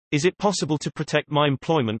Is it possible to protect my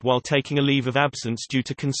employment while taking a leave of absence due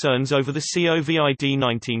to concerns over the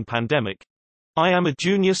COVID-19 pandemic? I am a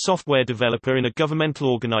junior software developer in a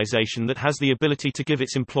governmental organization that has the ability to give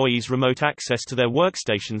its employees remote access to their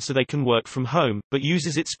workstation so they can work from home, but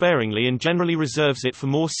uses it sparingly and generally reserves it for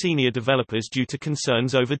more senior developers due to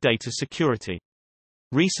concerns over data security.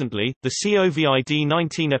 Recently, the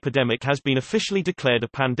COVID-19 epidemic has been officially declared a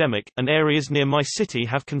pandemic, and areas near my city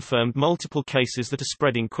have confirmed multiple cases that are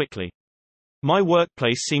spreading quickly. My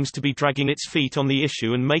workplace seems to be dragging its feet on the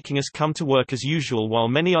issue and making us come to work as usual while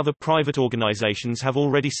many other private organizations have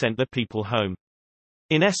already sent their people home.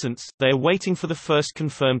 In essence, they are waiting for the first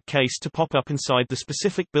confirmed case to pop up inside the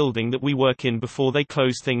specific building that we work in before they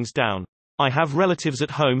close things down. I have relatives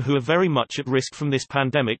at home who are very much at risk from this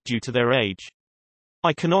pandemic due to their age.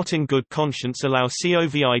 I cannot in good conscience allow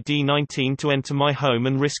COVID-19 to enter my home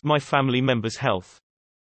and risk my family members' health.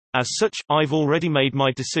 As such, I've already made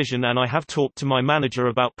my decision and I have talked to my manager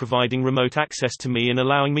about providing remote access to me and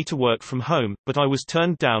allowing me to work from home, but I was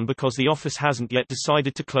turned down because the office hasn't yet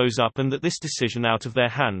decided to close up and that this decision out of their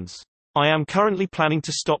hands. I am currently planning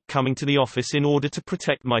to stop coming to the office in order to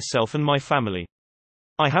protect myself and my family.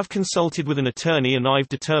 I have consulted with an attorney and I've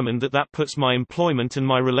determined that that puts my employment and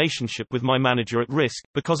my relationship with my manager at risk,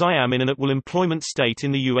 because I am in an at-will employment state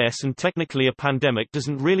in the US and technically a pandemic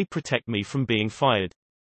doesn't really protect me from being fired.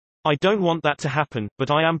 I don't want that to happen,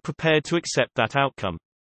 but I am prepared to accept that outcome.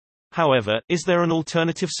 However, is there an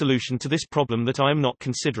alternative solution to this problem that I am not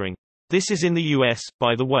considering? This is in the US,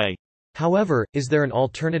 by the way. However, is there an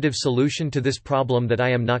alternative solution to this problem that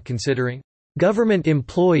I am not considering? Government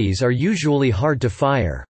employees are usually hard to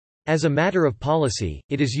fire. As a matter of policy,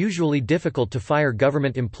 it is usually difficult to fire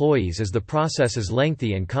government employees as the process is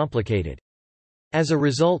lengthy and complicated. As a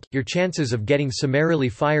result, your chances of getting summarily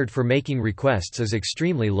fired for making requests is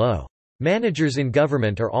extremely low. Managers in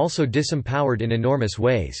government are also disempowered in enormous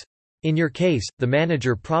ways. In your case, the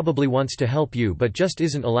manager probably wants to help you but just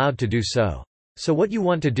isn't allowed to do so. So what you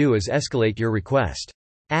want to do is escalate your request.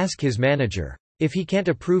 Ask his manager. If he can't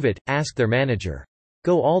approve it, ask their manager.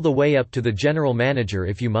 Go all the way up to the general manager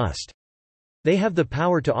if you must. They have the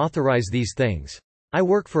power to authorize these things. I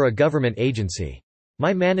work for a government agency.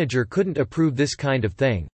 My manager couldn't approve this kind of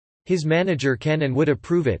thing. His manager can and would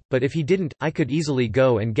approve it, but if he didn't, I could easily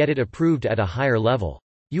go and get it approved at a higher level.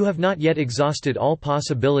 You have not yet exhausted all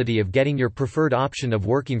possibility of getting your preferred option of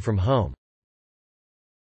working from home.